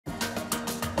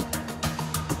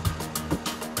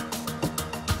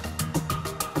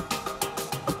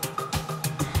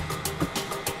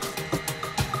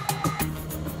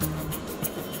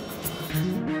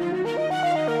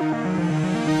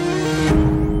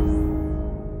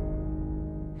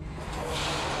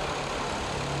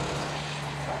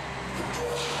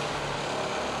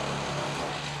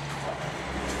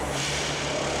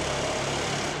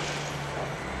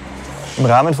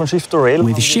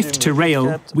With Shift to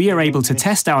Rail, we are able to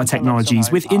test our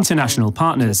technologies with international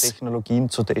partners.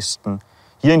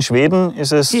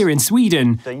 Here in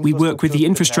Sweden, we work with the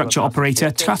infrastructure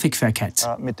operator Trafikverket.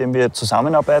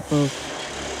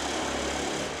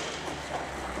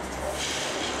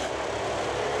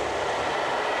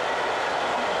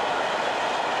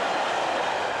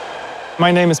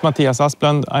 My name is Mattias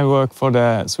Asplund. I work for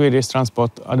the Swedish Transport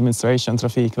Administration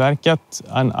Trafikverket,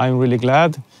 and I'm really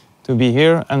glad to be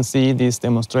here and see this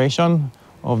demonstration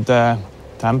of the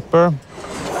tamper.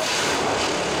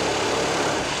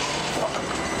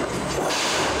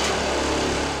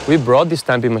 We brought this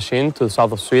tamping machine to the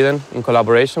south of Sweden in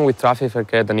collaboration with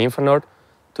Trafikverket and Infranord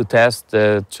to test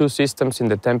the two systems in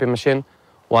the tamping machine.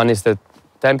 One is the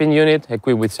tamping unit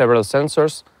equipped with several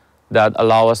sensors that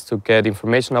allow us to get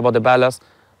information about the ballast,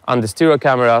 and the stereo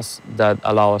cameras that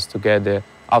allow us to get the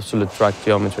absolute track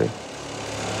geometry.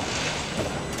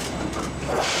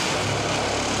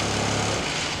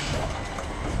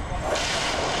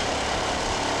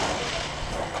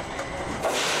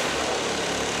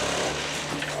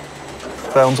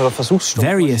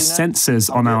 Various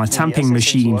sensors on our tamping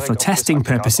machine for testing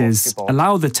purposes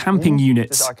allow the tamping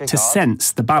units to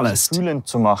sense the ballast.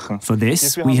 For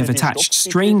this, we have attached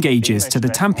strain gauges to the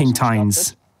tamping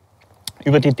tines.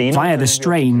 Via the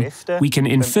strain, we can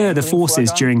infer the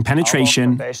forces during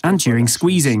penetration and during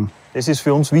squeezing. This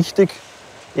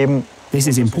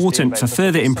is important for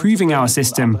further improving our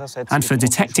system and for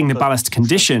detecting the ballast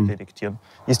condition.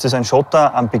 Is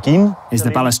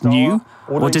the ballast new,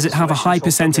 or does it have a high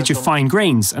percentage of fine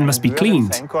grains and must be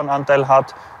cleaned? Plus,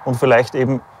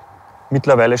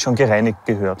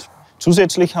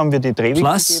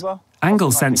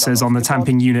 angle sensors on the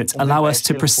tamping unit allow us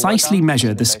to precisely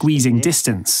measure the squeezing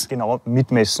distance.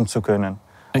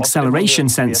 Acceleration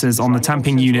sensors on the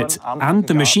tamping unit and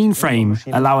the machine frame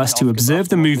allow us to observe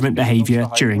the movement behavior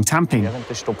during tamping. More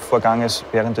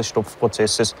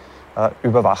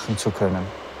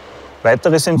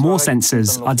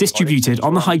sensors are distributed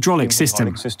on the hydraulic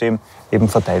system.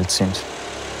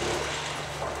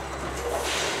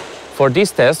 For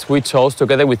this test, we chose,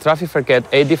 together with Trafikverket,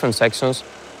 8 different sections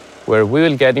where we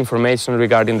will get information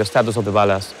regarding the status of the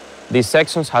ballast. These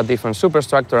sections had different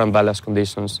superstructure and ballast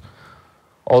conditions.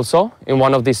 Also, in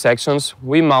one of these sections,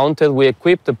 we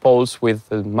equipped the poles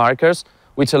with markers,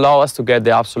 which allow us to get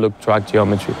the absolute track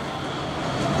geometry.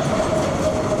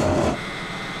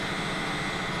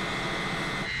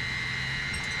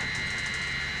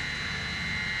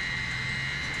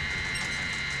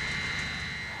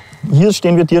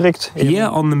 Here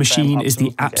on the machine is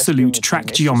the absolute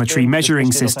track geometry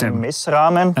measuring system.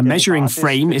 A measuring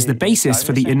frame is the basis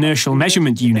for the inertial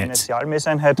measurement unit.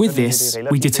 With this,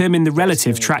 we determine the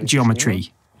relative track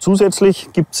geometry.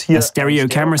 A stereo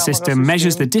camera system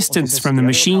measures the distance from the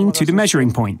machine to the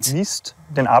measuring point. Using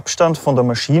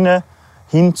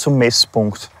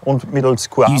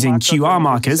QR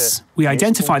markers, we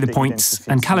identify the points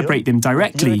and calibrate them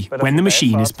directly when the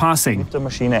machine is passing.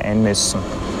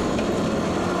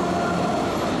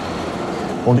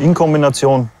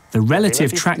 The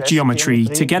relative track geometry,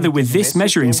 together with this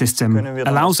measuring system,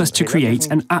 allows us to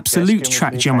create an absolute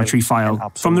track geometry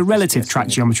file from the relative track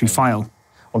geometry file.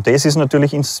 This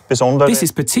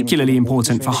is particularly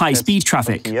important for high-speed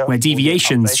traffic, where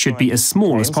deviations should be as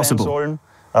small as possible.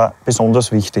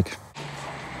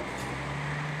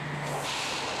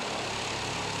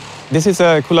 This is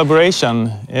a collaboration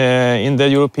in the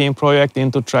European project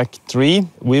Into Track 3.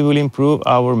 We will improve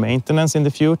our maintenance in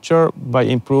the future by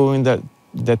improving the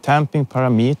tamping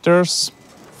parameters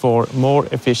for more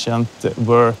efficient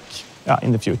work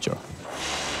in the future.